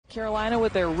Carolina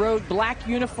with their road black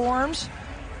uniforms.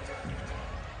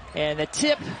 And the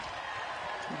tip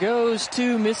goes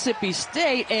to Mississippi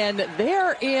State, and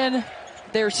they're in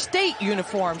their state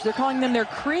uniforms. They're calling them their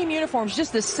cream uniforms.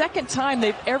 Just the second time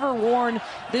they've ever worn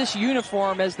this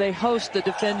uniform as they host the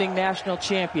defending national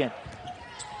champion.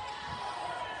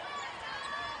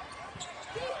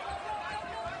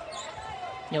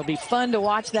 It'll be fun to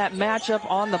watch that matchup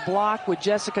on the block with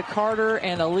Jessica Carter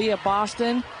and Aliyah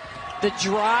Boston. The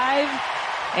drive,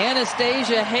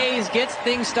 Anastasia Hayes gets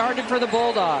things started for the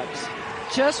Bulldogs.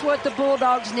 Just what the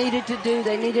Bulldogs needed to do.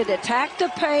 They needed to attack the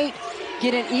paint,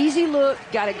 get an easy look,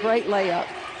 got a great layup.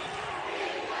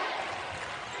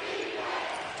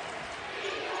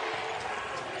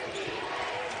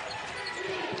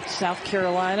 South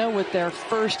Carolina with their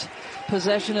first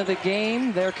possession of the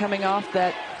game. They're coming off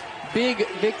that big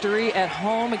victory at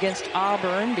home against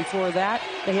Auburn. Before that,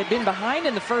 they had been behind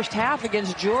in the first half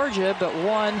against Georgia, but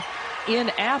won in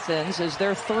Athens as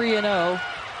they're 3-0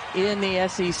 in the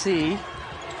SEC.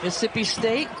 Mississippi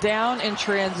State down in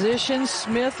transition.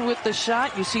 Smith with the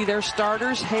shot. You see their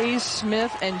starters, Hayes,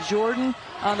 Smith, and Jordan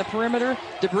on the perimeter.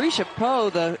 Debrisha Poe,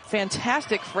 the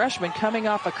fantastic freshman, coming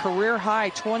off a career-high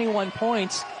 21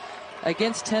 points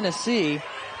against Tennessee.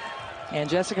 And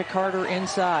Jessica Carter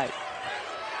inside.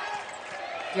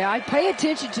 Yeah, I pay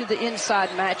attention to the inside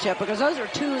matchup because those are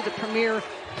two of the premier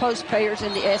post players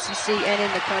in the SEC and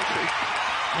in the country.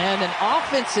 And an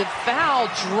offensive foul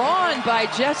drawn by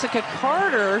Jessica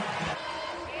Carter.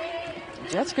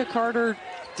 Jessica Carter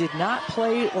did not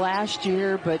play last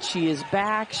year, but she is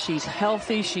back. She's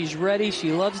healthy. She's ready.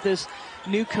 She loves this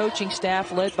new coaching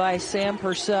staff led by Sam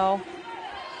Purcell.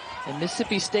 And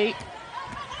Mississippi State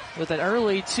with an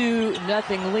early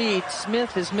 2-0 lead.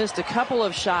 Smith has missed a couple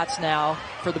of shots now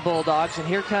for the Bulldogs, and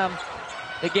here come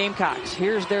the Gamecocks.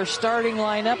 Here's their starting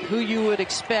lineup, who you would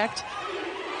expect.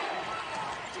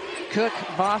 Cooke,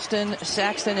 Boston,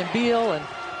 Saxton, and Beal, and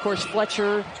of course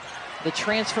Fletcher, the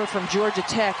transfer from Georgia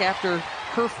Tech after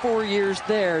her 4 years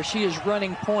there. She is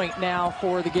running point now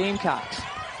for the Gamecocks.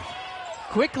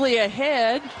 Quickly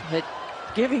ahead, but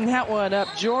giving that one up,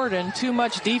 Jordan. Too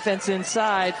much defense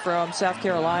inside from South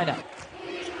Carolina.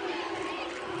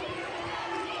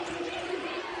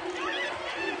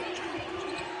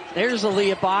 There's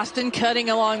Aliyah Boston cutting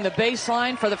along the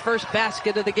baseline for the first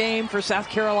basket of the game for South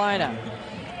Carolina.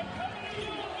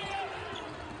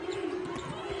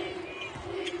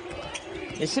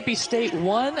 Mississippi State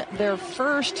won their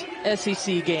first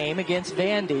SEC game against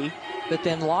Vandy, but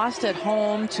then lost at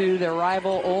home to their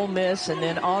rival Ole Miss, and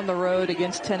then on the road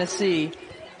against Tennessee.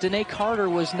 Danae Carter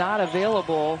was not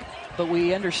available, but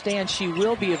we understand she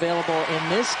will be available in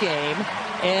this game.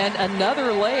 And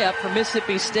another layup for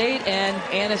Mississippi State and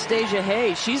Anastasia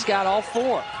Hayes. She's got all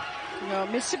four. No,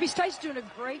 Mississippi State's doing a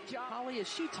great job. Holly, as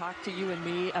she talked to you and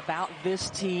me about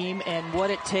this team and what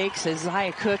it takes as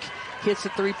Zia Cooke hits a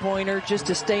three-pointer just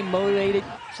to stay motivated.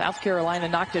 South Carolina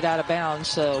knocked it out of bounds,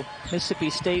 so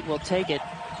Mississippi State will take it.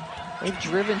 They've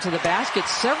driven to the basket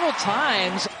several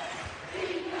times.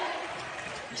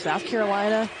 South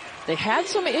Carolina, they had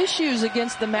some issues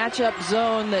against the matchup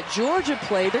zone that Georgia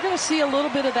played. They're going to see a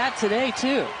little bit of that today,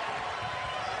 too.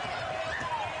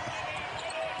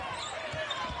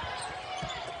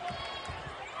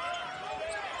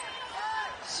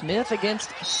 Smith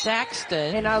against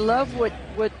Saxton. And I love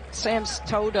what Sam's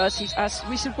told us.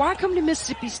 We said, why come to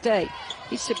Mississippi State?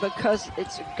 He said, because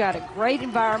it's got a great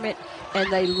environment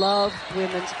and they love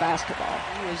women's basketball.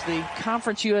 He was the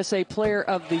Conference USA Player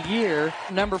of the Year.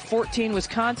 Number 14,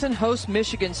 Wisconsin, hosts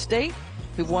Michigan State,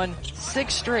 who won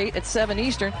 6 straight at 7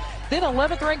 Eastern. Then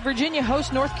 11th ranked Virginia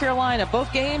hosts North Carolina.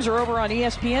 Both games are over on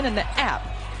ESPN and the app.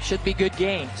 Should be good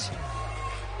games.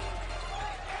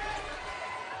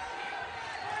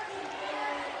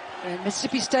 And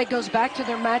Mississippi State goes back to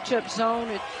their matchup zone.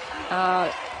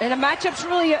 And a matchup's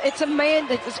really, it's a man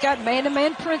that's got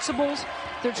man-to-man principles.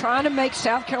 They're trying to make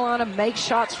South Carolina make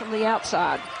shots from the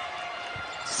outside.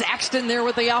 Saxton there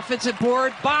with the offensive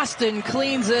board. Boston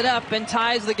cleans it up and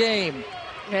ties the game.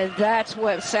 And that's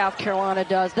what South Carolina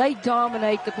does. They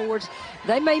dominate the boards.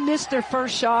 They may miss their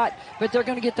first shot, but they're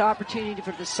going to get the opportunity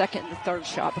for the second and the third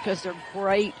shot because they're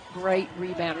great, great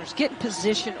rebounders. Get in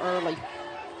position early.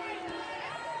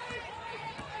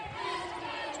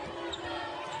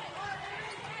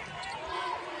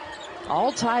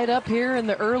 All tied up here in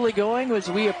the early going as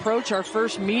we approach our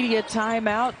first media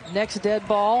timeout. Next dead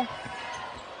ball.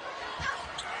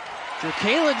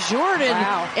 Kayla Jordan.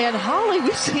 Wow. And Holly,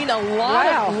 we've seen a lot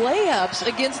of layups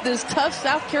against this tough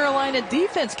South Carolina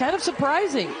defense. Kind of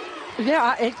surprising.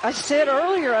 Yeah, I said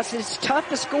earlier, I said it's tough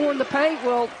to score in the paint.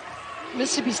 Well,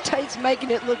 Mississippi State's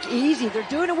making it look easy. They're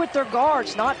doing it with their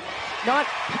guards, not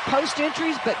post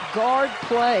entries, but guard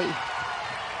play.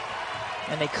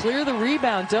 And they clear the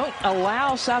rebound. Don't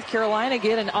allow South Carolina to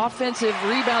get an offensive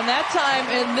rebound that time.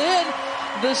 And then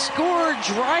the scorer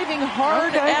driving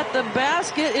hard at the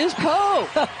basket is Poe.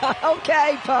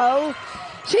 Okay, Poe.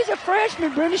 She's a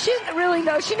freshman, Brenda. She doesn't really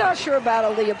know. She's not sure about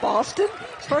Aliyah Boston.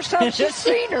 First time she's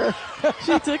seen her.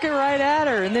 She took it right at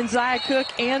her. And then Zia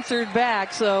Cooke answered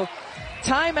back. So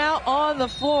timeout on the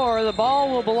floor. The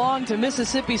ball will belong to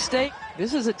Mississippi State.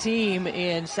 This is a team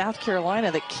in South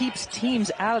Carolina that keeps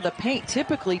teams out of the paint.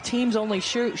 Typically, teams only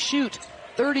shoot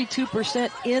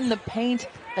 32% in the paint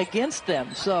against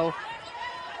them. So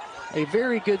a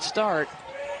very good start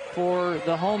for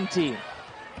the home team.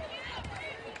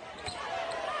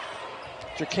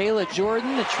 Jacayla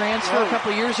Jordan, the transfer a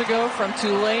couple years ago from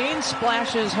Tulane,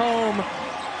 splashes home,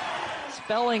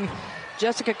 spelling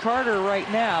Jessica Carter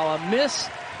right now. A miss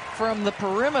from the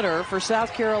perimeter for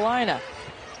South Carolina.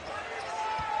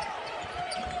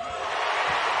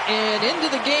 And into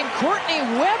the game, Courtney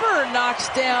Weber knocks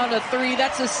down a three.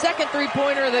 That's the second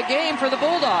three-pointer of the game for the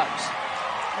Bulldogs.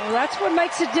 Well, that's what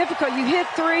makes it difficult. You hit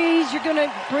threes, you're going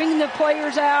to bring the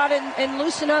players out and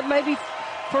loosen up maybe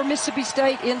for Mississippi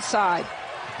State inside.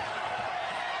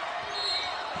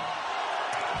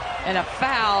 And a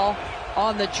foul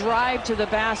on the drive to the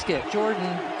basket.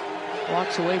 Jordan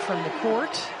walks away from the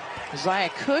court. Zia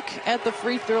Cooke at the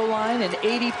free throw line, and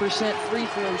 80% free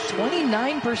throws,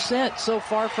 29% so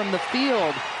far from the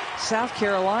field. South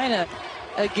Carolina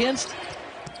against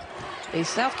a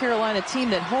South Carolina team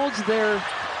that holds their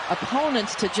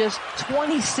opponents to just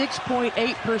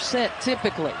 26.8%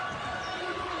 typically.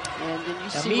 And then you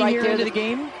see me right here there into the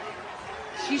game.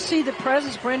 You see the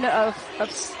presence, Brenda,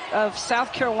 of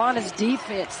South Carolina's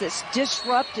defense that's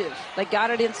disruptive. They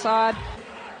got it inside.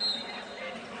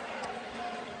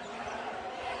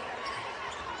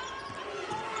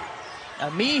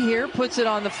 Ami here puts it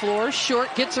on the floor. Short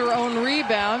gets her own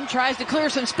rebound, tries to clear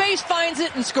some space, finds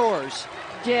it, and scores.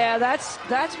 Yeah, that's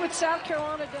what South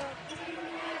Carolina does.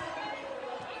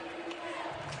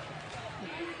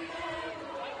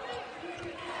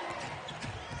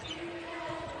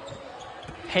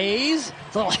 Hayes,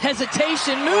 little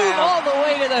hesitation move all the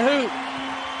way to the hoop.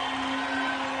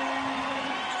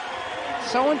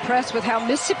 So impressed with how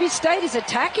Mississippi State is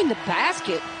attacking the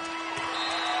basket.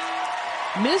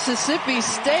 Mississippi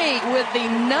State with the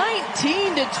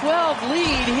 19-12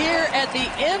 lead here at the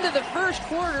end of the first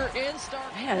quarter in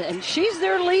STARKVILLE. Man, and she's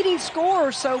their leading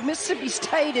scorer, so Mississippi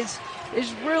State is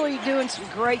really doing some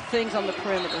great things on the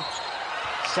perimeter.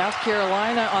 South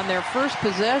Carolina on their first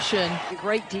possession.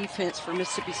 Great defense for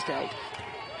Mississippi State.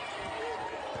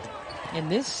 In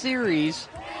this series,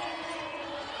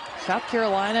 South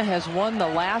Carolina has won the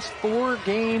last 4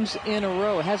 games in a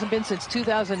row. It hasn't been since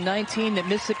 2019 that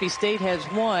Mississippi State has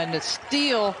won. A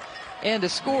steal and a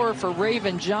score for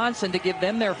Raven Johnson to give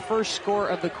them their first score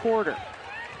of the quarter.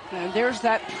 And there's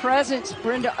that presence,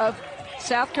 Brenda, of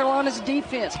South Carolina's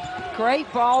defense.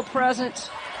 Great ball presence,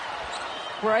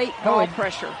 great ball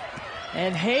pressure.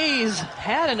 And Hayes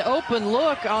had an open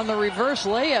look on the reverse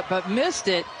layup, but missed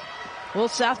it. Will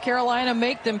South Carolina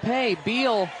make them pay?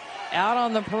 Beal out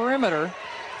on the perimeter.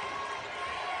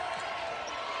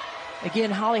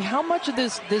 Again, Holly, how much of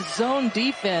this zone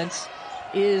defense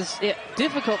is it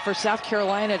difficult for South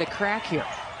Carolina to crack here?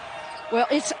 Well,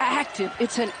 it's active.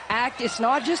 It's an act. It's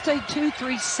not just a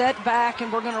 2-3 setback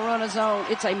and we're going to run a zone.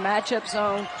 It's a matchup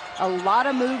zone. A lot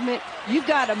of movement. You've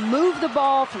got to move the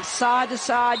ball from side to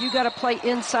side. You've got to play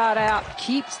inside out.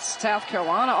 Keeps South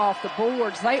Carolina off the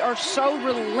boards. They are so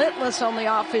relentless on the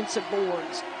offensive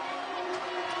boards.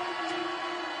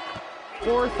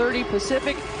 4:30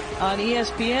 Pacific on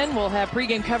ESPN. We'll have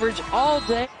pregame coverage all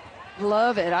day.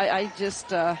 Love it. I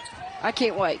just, I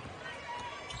can't wait.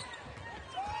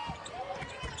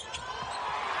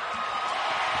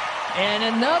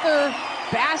 And another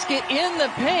basket in the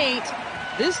paint,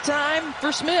 this time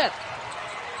for Smith.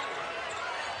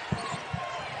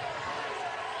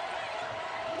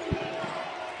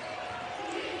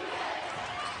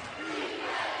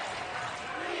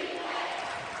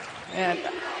 And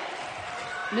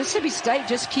Mississippi State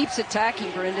just keeps attacking,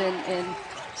 Brendan, and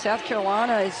South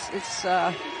Carolina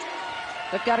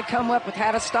they've got to come up with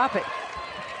how to stop it.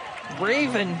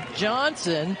 Raven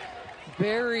Johnson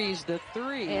buries the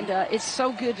three. And it's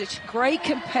so good. It's a great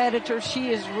competitor. She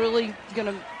is really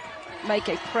going to make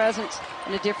a presence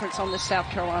and a difference on the South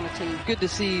Carolina team. Good to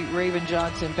see Raven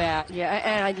Johnson back. Yeah,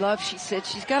 and I love, she said,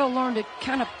 she's got to learn to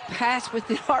kind of pass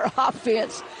within our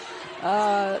offense.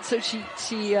 So she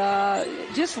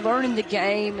just learning the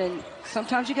game, and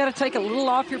sometimes you got to take a little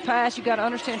off your pass. You got to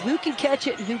understand who can catch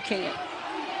it and who can't.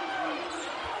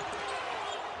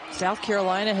 South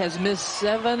Carolina has missed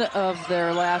 7 of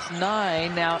their last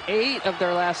 9, now 8 of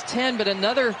their last 10, but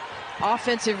another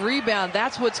offensive rebound.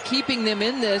 That's what's keeping them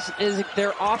in this, is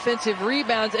their offensive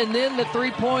rebounds, and then the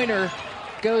three-pointer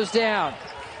goes down.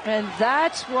 And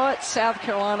that's what South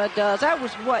Carolina does. That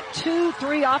was,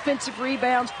 2-3 offensive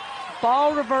rebounds,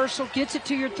 ball reversal, gets it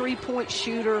to your three-point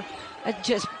shooter, and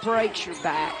just breaks your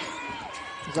back.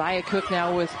 Zia Cooke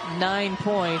now with 9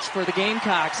 points for the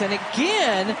Gamecocks. And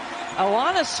again,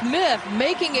 Alana Smith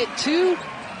making it to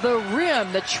the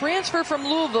rim. The transfer from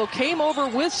Louisville came over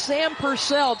with Sam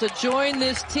Purcell to join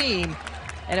this team.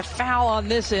 And a foul on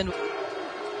this end.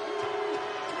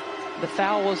 The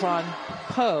foul was on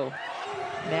Poe,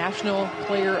 National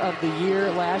Player of the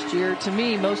Year last year. To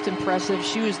me, most impressive.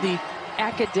 She was the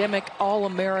Academic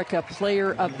All-America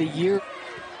Player of the Year.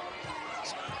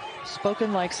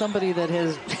 Spoken like somebody that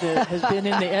has been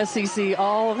in the SEC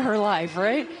all of her life,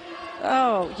 right?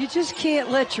 Oh, you just can't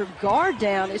let your guard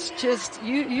down. It's just,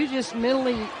 you just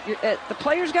mentally, the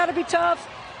players got to be tough.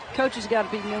 Coaches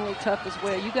got to be mentally tough as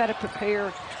well. You got to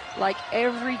prepare like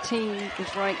every team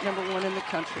is ranked #1 in the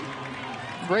country.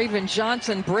 Raven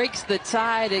Johnson breaks the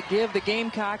tie to give the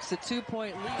Gamecocks a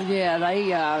 2-point lead.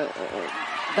 Yeah,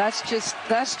 that's just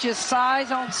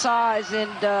size on size,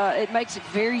 and it makes it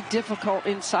very difficult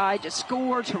inside to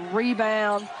score, to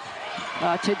rebound,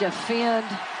 to defend.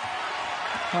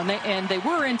 And they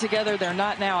were in together. They're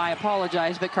not now. I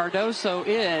apologize, but Cardoso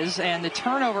is. And the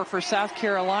turnover for South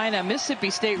Carolina. Mississippi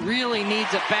State really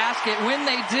needs a basket. When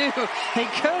they do, they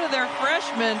go to their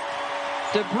freshman,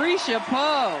 Debrisha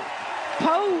Poe.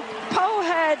 Poe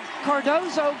had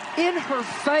Cardoso in her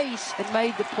face and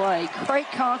made the play.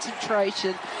 Great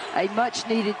concentration. A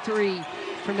much-needed 3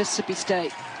 for Mississippi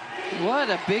State. What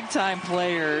a big-time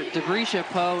player Debrisha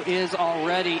Poe is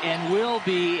already and will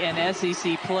be in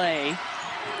SEC play.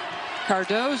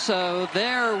 Cardoso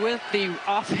there with the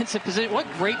offensive position. What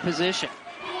great position.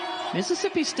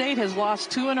 Mississippi State has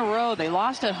lost 2 in a row. They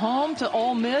lost at home to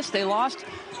Ole Miss. They lost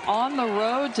on the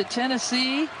road to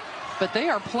Tennessee. But they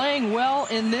are playing well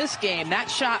in this game. That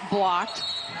shot blocked.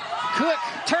 Cooke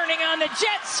turning on the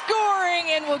jet, scoring,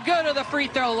 and will go to the free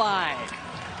throw line.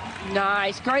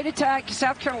 Nice. Great attack.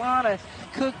 South Carolina.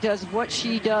 Cooke does what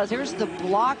she does. There's the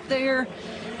block there,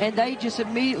 and they just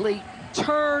immediately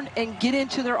turn and get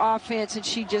into their offense, and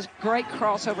she just great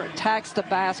crossover, attacks the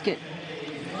basket,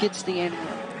 gets the end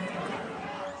one.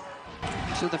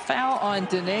 So the foul on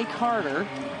Danae Carter.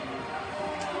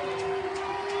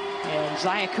 And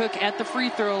Zia Cooke at the free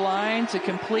throw line to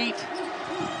complete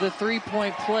the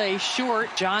three-point play.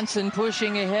 Short. Johnson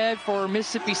pushing ahead for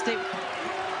Mississippi State.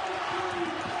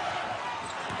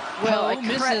 Well,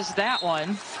 misses that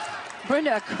one.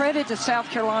 Brenda, a credit to South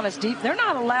Carolina's deep. They're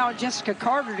not allowing Jessica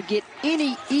Carter to get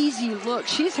any easy look.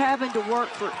 She's having to work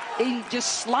for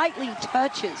just slightly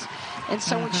touches. And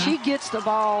so when she gets the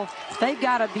ball, they've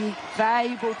got to be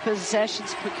valuable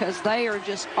possessions because they are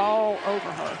just all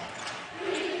over her.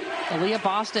 Aliyah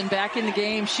Boston back in the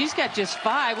game. She's got just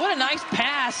 5. What a nice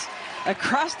pass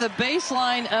across the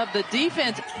baseline of the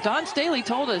defense. Dawn Staley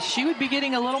told us she would be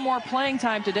getting a little more playing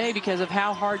time today because of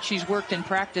how hard she's worked in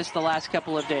practice the last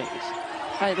couple of days.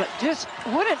 Hey, but just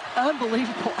what an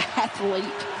unbelievable athlete.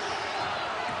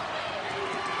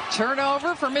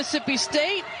 Turnover for Mississippi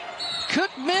State.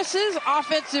 Cooke misses.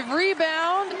 Offensive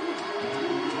rebound.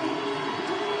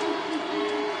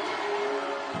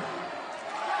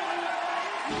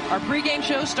 Our pregame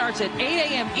show starts at 8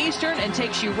 a.m. Eastern and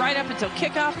takes you right up until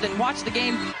kickoff. Then watch the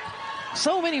game.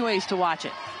 So many ways to watch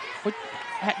it.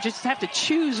 Just have to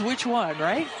choose which one,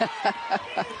 right?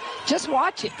 Just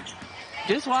watch it.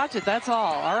 Just watch it, that's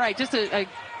all. All right, just a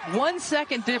 1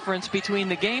 second difference between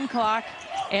the game clock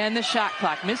and the shot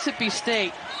clock. Mississippi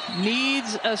State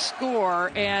needs a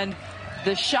score, and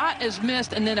the shot is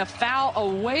missed, and then a foul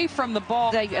away from the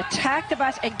ball. They attacked the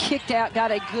basket and kicked out,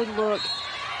 got a good look,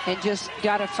 and just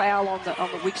got a foul on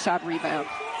the weak side rebound.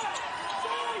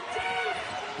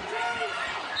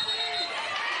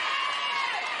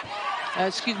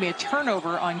 A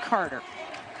turnover on Carter.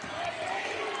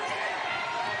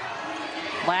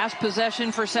 Last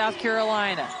possession for South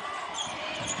Carolina.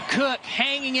 Cooke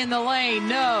hanging in the lane.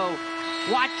 No.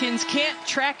 Watkins can't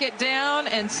track it down,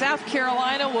 and South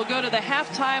Carolina will go to the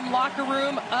halftime locker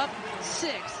room up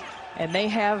 6. And they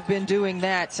have been doing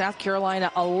that. South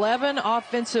Carolina, 11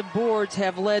 offensive boards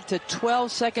have led to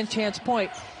 12 second chance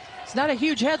points. It's not a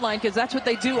huge headline because that's what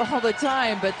they do all the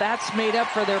time, but that's made up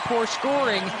for their poor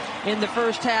scoring in the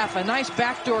first half. A nice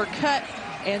backdoor cut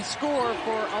and score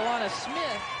for Alana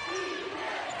Smith.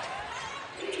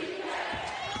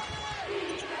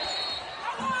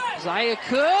 Zia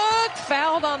Cooke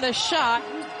fouled on the shot.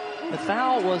 The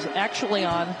foul was actually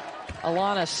on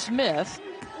Alana Smith,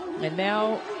 and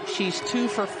now she's 2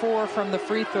 for 4 from the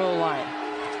free throw line.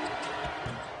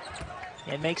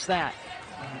 And makes that.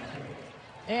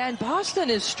 And Boston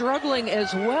is struggling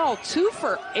as well. 2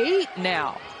 for 8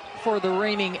 now for the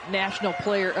reigning National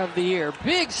Player of the Year.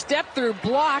 Big step through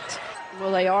blocked.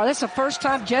 Well, they are. That's the first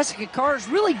time Jessica Carter's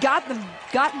really gotten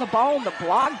the ball on the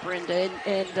block, Brenda.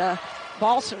 And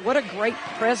Boston, what a great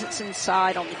presence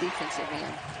inside on the defensive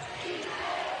end.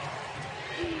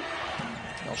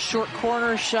 Short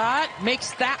corner shot,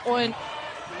 makes that one.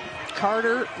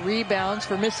 Carter rebounds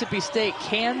for Mississippi State.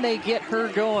 Can they get her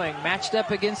going? Matched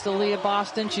up against Aliyah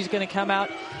Boston. She's going to come out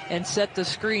and set the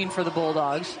screen for the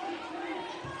Bulldogs.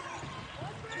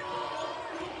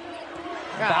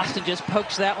 Boston just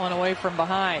pokes that one away from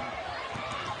behind.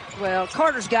 Well,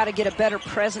 Carter's got to get a better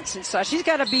presence inside. She's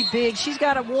got to be big. She's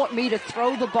got to want me to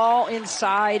throw the ball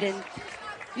inside, and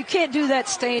you can't do that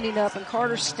standing up, and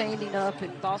Carter's standing up,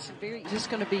 and Boston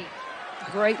just going to be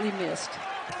greatly missed.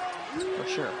 For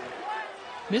sure.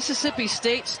 Mississippi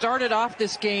State started off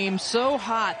this game so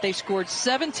hot. They scored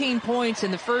 17 points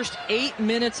in the first 8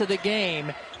 minutes of the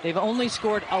game. They've only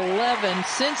scored 11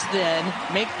 since then,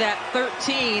 make that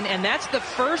 13, and that's the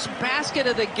first basket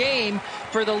of the game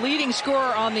for the leading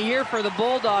scorer on the year for the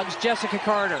Bulldogs, Jessica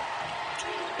Carter.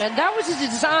 And that was a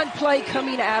design play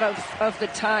coming out of the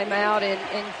timeout,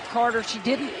 and Carter,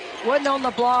 wasn't on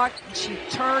the block. She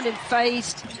turned and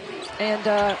faced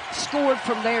and scored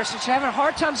from there. So she's having a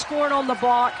hard time scoring on the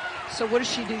block. So what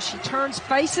does she do? She turns,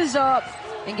 faces up,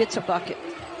 and gets a bucket.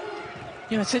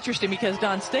 You know, it's interesting because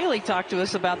Don Staley talked to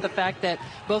us about the fact that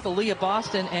both Aliyah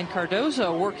Boston and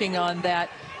Cardozo working on that,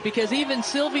 because even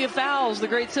Sylvia Fowles, the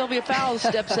great Sylvia Fowles,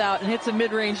 steps out and hits a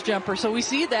mid-range jumper. So we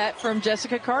see that from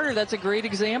Jessica Carter. That's a great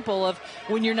example of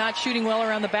when you're not shooting well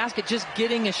around the basket, just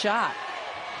getting a shot.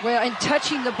 Well, and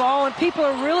touching the ball, and people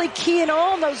are really keying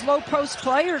on those low-post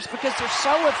players because they're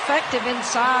so effective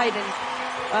inside,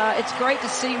 and it's great to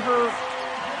see her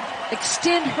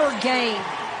extend her game.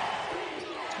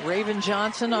 Raven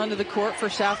Johnson onto the court for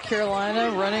South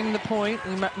Carolina, running the point.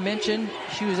 We mentioned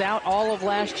she was out all of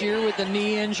last year with the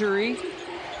knee injury.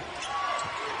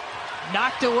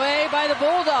 Knocked away by the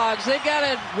Bulldogs. They've got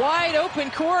a wide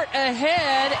open court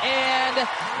ahead, and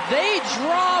they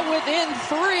draw within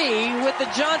 3 with the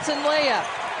Johnson layup.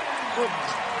 Well,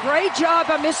 great job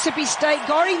by Mississippi State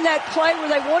guarding that play where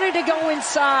they wanted to go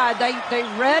inside. They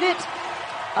read it.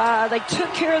 They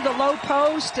took care of the low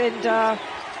post, and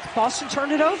Boston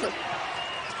turned it over.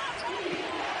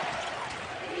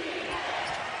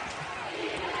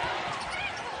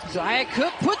 Zia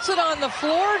Cooke puts it on the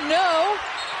floor. No.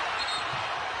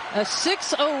 A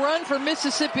 6-0 run for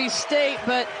Mississippi State,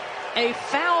 but a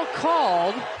foul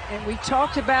called. And we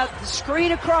talked about the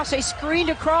screen across. They screened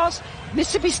across.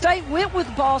 Mississippi State went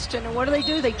with Boston, and what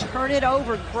do? They turn it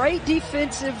over. Great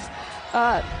defensive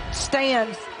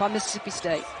stand by Mississippi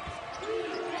State.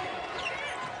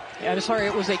 Yeah, I'm sorry,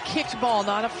 it was a kicked ball,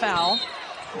 not a foul.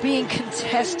 Being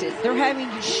contested. They're having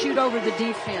to shoot over the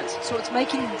defense, so it's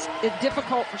making it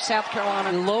difficult for South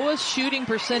Carolina. The lowest shooting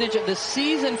percentage of the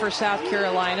season for South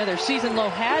Carolina. Their season low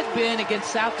had been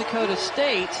against South Dakota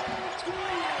State.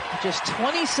 Just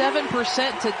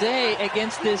 27% today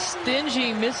against this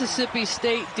stingy Mississippi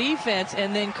State defense,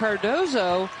 and then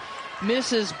Cardozo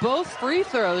misses both free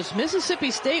throws.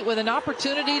 Mississippi State with an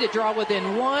opportunity to draw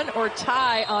within 1 or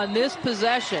tie on this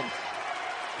possession.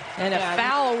 And a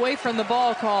foul away from the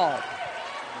ball called.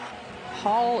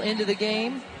 Hall into the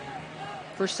game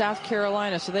for South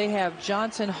Carolina. So they have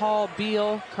Johnson, Hall,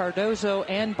 Beal, Cardozo,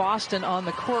 and Boston on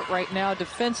the court right now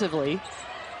defensively.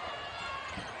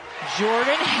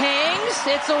 Jordan hangs.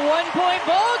 It's a 1-point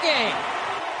ball game.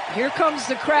 Here comes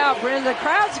the crowd, Brenda. The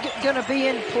crowd's going to be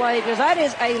in play because that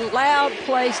is a loud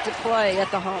place to play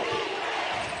at the Hump.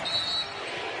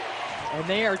 And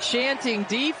they are chanting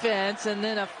defense, and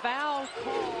then a foul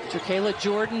call. Kayla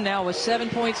Jordan now with 7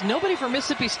 points. Nobody for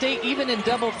Mississippi State even in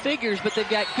double figures, but they've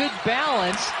got good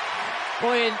balance.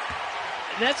 Boy, and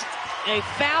that's a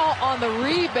foul on the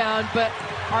rebound, but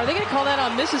are they going to call that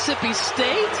on Mississippi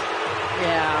State?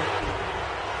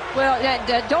 Yeah. Well,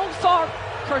 don't fault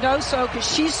Cardozo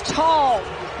because she's tall.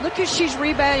 Look who she's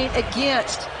rebounding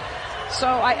against. So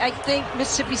I think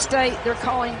Mississippi State, they're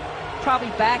calling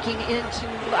probably backing into.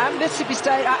 I'm Mississippi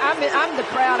State. I'm the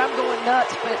crowd. I'm going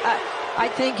nuts, but I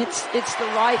think it's the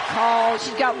right call.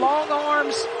 She's got long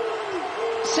arms,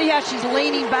 see how she's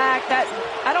leaning back. That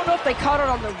I don't know if they caught it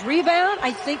on the rebound.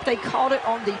 I think they caught it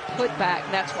on the putback.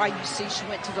 And that's why you see she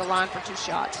went to the line for 2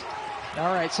 shots.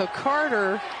 All right, so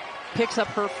Carter picks up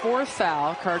her 4th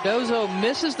foul. Cardozo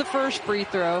misses the first free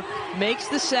throw, makes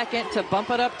the second to bump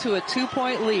it up to a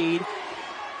 2-point lead.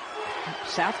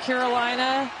 South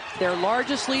Carolina, their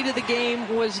largest lead of the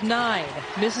game was 9.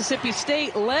 Mississippi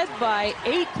State led by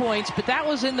 8 points, but that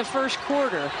was in the first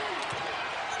quarter.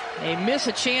 They miss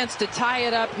a chance to tie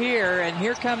it up here, and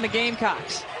here come the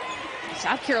Gamecocks.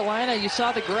 South Carolina, you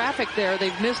saw the graphic there.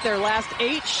 They've missed their last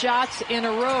 8 shots in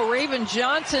a row. Raven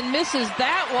Johnson misses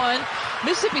that one.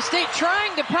 Mississippi State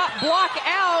trying to block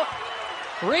out.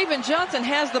 Raven Johnson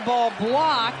has the ball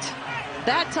blocked,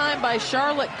 that time by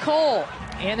Charlotte Cole.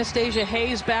 Anastasia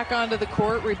Hayes back onto the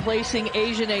court, replacing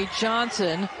Asian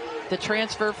Johnson, the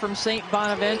transfer from St.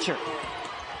 Bonaventure.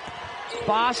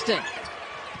 Boston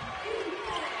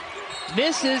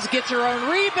misses, gets her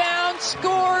own rebound,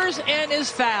 scores, and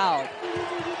is fouled.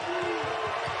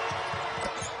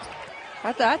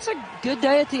 That's a good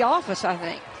day at the office, I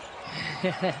think.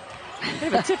 Kind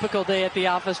of a typical day at the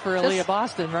office for Aliyah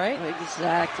Boston, right?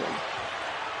 Exactly.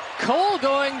 Cole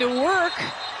going to work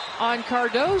on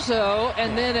Cardozo,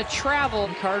 and then a travel.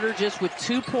 Carter just with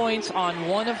 2 points on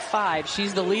 1 of 5.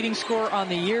 She's the leading scorer on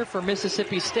the year for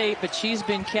Mississippi State, but she's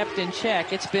been kept in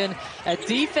check. It's been a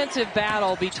defensive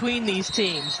battle between these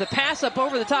teams. The pass up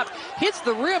over the top hits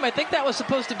the rim. I think that was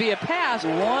supposed to be a pass.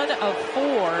 1 of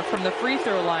 4 from the free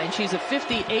throw line. She's a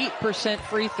 58%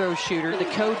 free throw shooter, the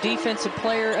co-defensive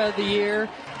player of the year.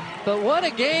 But what a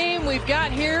game we've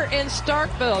got here in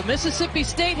Starkville. Mississippi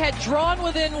State had drawn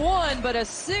within 1, but a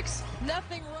 6-0 run.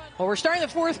 Well, we're starting the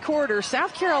 4th quarter.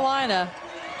 South Carolina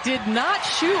did not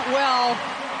shoot well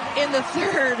in the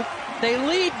 3rd. They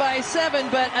lead by 7,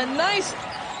 but a nice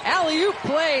alley-oop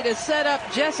play to set up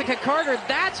Jessica Carter.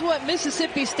 That's what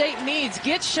Mississippi State needs.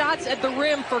 Get shots at the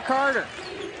rim for Carter.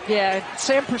 Yeah,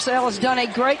 Sam Purcell has done a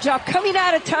great job coming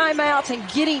out of timeouts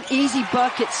and getting easy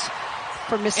buckets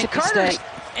for Mississippi State.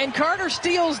 And Carter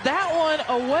steals that one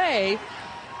away.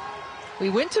 We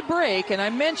went to break, and I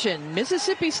mentioned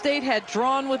Mississippi State had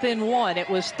drawn within 1. It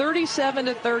was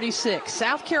 37-36.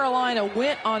 South Carolina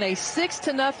went on a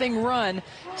 6-0 run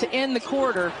to end the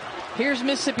quarter. Here's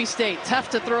Mississippi State.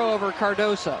 Tough to throw over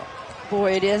Cardozo.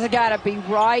 Boy, it is. It got to be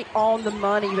right on the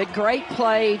money. But great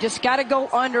play. Just got to go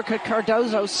under because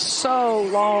Cardozo's so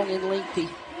long and lengthy.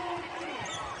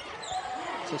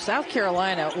 So South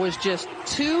Carolina was just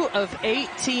 2 of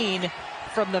 18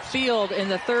 from the field in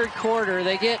the 3rd quarter.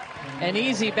 They get an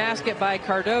easy basket by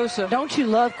Cardozo. Don't you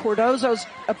love Cardozo's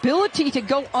ability to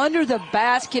go under the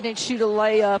basket and shoot a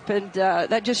layup? And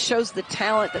that just shows the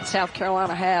talent that South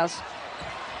Carolina has.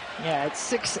 Yeah, it's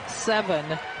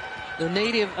 6'7", the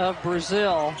native of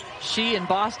Brazil. She and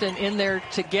Boston in there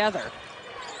together.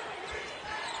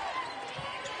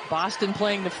 Boston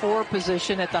playing the 4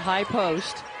 position at the high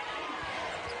post.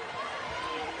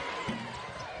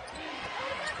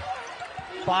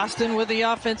 Boston with the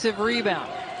offensive rebound.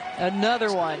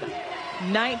 Another one.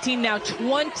 19, now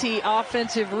 20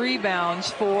 offensive rebounds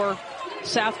for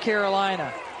South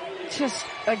Carolina. Just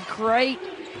a great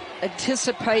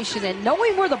anticipation and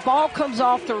knowing where the ball comes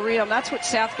off the rim. That's what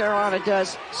South Carolina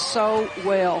does so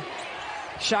well.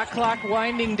 Shot clock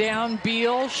winding down.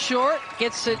 Beal short,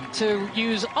 gets it to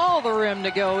use all the rim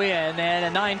to go in,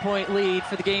 and a 9-point lead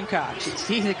for the Gamecocks. You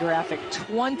see the graphic,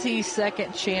 20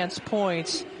 second chance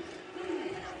points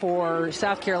for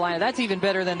South Carolina. That's even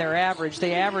better than their average.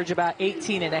 They average about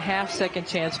 18.5 second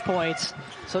chance points,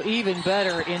 so even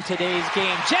better in today's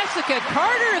game. Jessica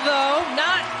Carter, though,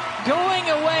 not going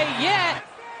away yet.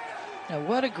 Now,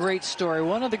 what a great story.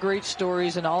 One of the great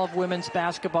stories in all of women's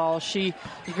basketball. She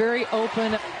is very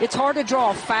open. It's hard to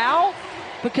draw a foul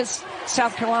because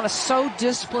South Carolina's so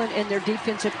disciplined in their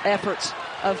defensive efforts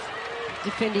of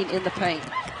defending in the paint.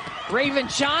 Raven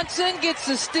Johnson gets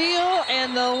the steal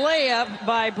and the layup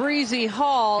by Breezy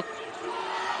Hall.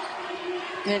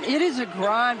 And it is a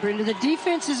grind, Brenda. The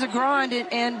defense is a grind,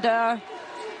 and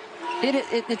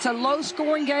it's a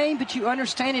low-scoring game, but you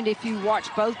understand it if you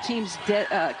watch both teams'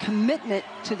 commitment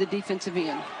to the defensive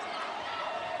end.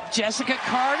 Jessica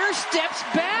Carter steps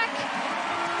back,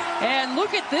 and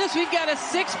look at this. We've got a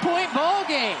 6-point ball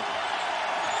game.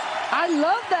 I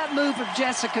love that move of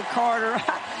Jessica Carter.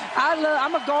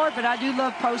 I'm a guard, but I do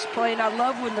love post play, and I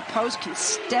love when the post can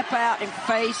step out and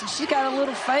face, and she's got a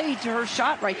little fade to her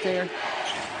shot right there.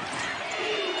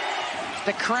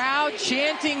 The crowd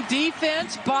chanting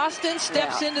defense. Boston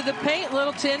steps into the paint,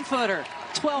 little 10-footer.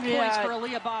 12 points for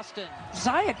Aliyah Boston.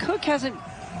 Zia Cooke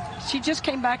she just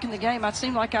came back in the game. I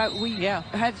seem like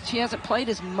she hasn't played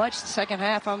as much the second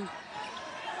half.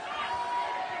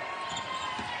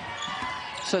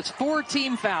 So it's 4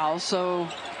 team fouls. So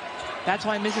that's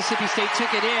why Mississippi State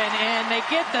took it in. And they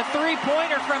get the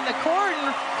three-pointer from the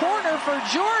corner for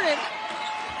Jordan.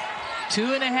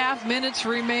 2.5 minutes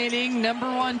remaining. Number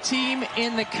 1 team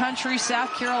in the country,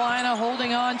 South Carolina,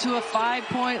 holding on to a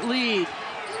 5-point lead.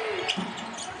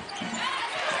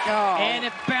 Oh. And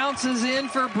it bounces in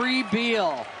for Bree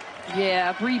Beal.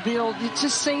 Yeah, Bree Beal. It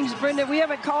just seems, Brenda, we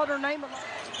haven't called her name.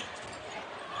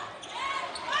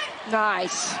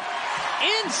 Nice.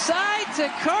 Inside to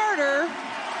Carter.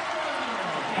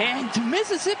 And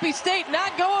Mississippi State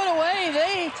not going away.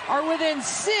 They are within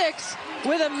 6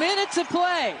 with a minute to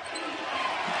play.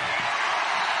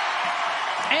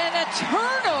 And a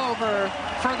turnover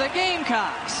for the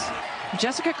Gamecocks.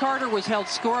 Jessica Carter was held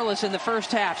scoreless in the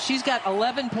first half. She's got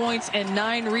 11 points and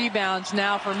 9 rebounds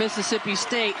now for Mississippi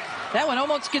State. That one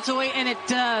almost gets away, and it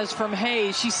does, from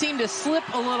Hayes. She seemed to slip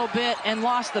a little bit and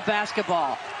lost the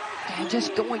basketball. And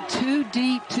just going too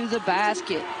deep to the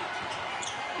basket.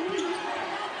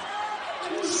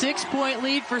 6-point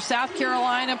lead for South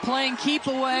Carolina, playing keep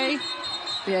away.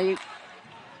 Yeah.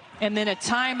 And then a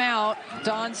timeout,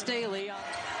 Dawn Staley.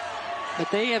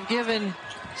 But they have given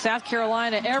South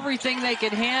Carolina everything they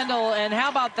could handle. And how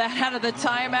about that out of the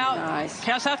timeout? Nice.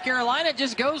 South Carolina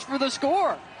just goes for the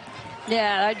score.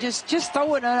 Yeah, just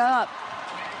throwing it up.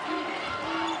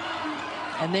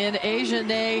 And then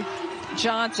Ajahnay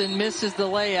Johnson misses the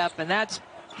layup, and that's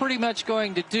pretty much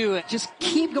going to do it. Just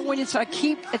keep going inside,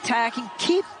 keep attacking,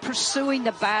 keep pursuing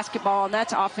the basketball, and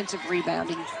that's offensive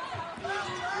rebounding.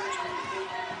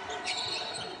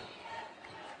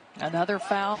 Another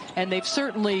foul, and they've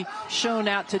certainly shown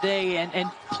out today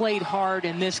and played hard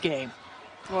in this game.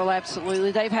 Well,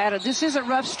 absolutely. This is a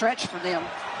rough stretch for them.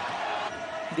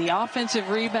 The offensive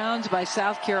rebounds by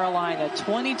South Carolina,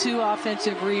 22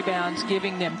 offensive rebounds,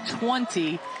 giving them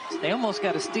 20. They almost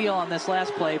got a steal on this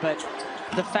last play, but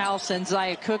the foul sends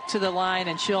Zia Cooke to the line,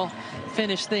 and she'll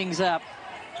finish things up.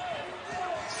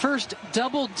 First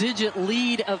double-digit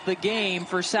lead of the game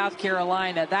for South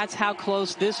Carolina. That's how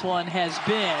close this one has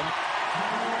been.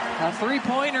 A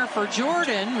three-pointer for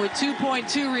Jordan with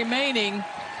 2.2 remaining,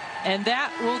 and that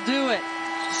will do it.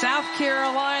 South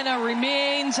Carolina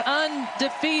remains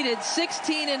undefeated,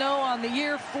 16-0 on the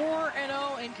year,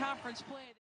 4-0 in conference play.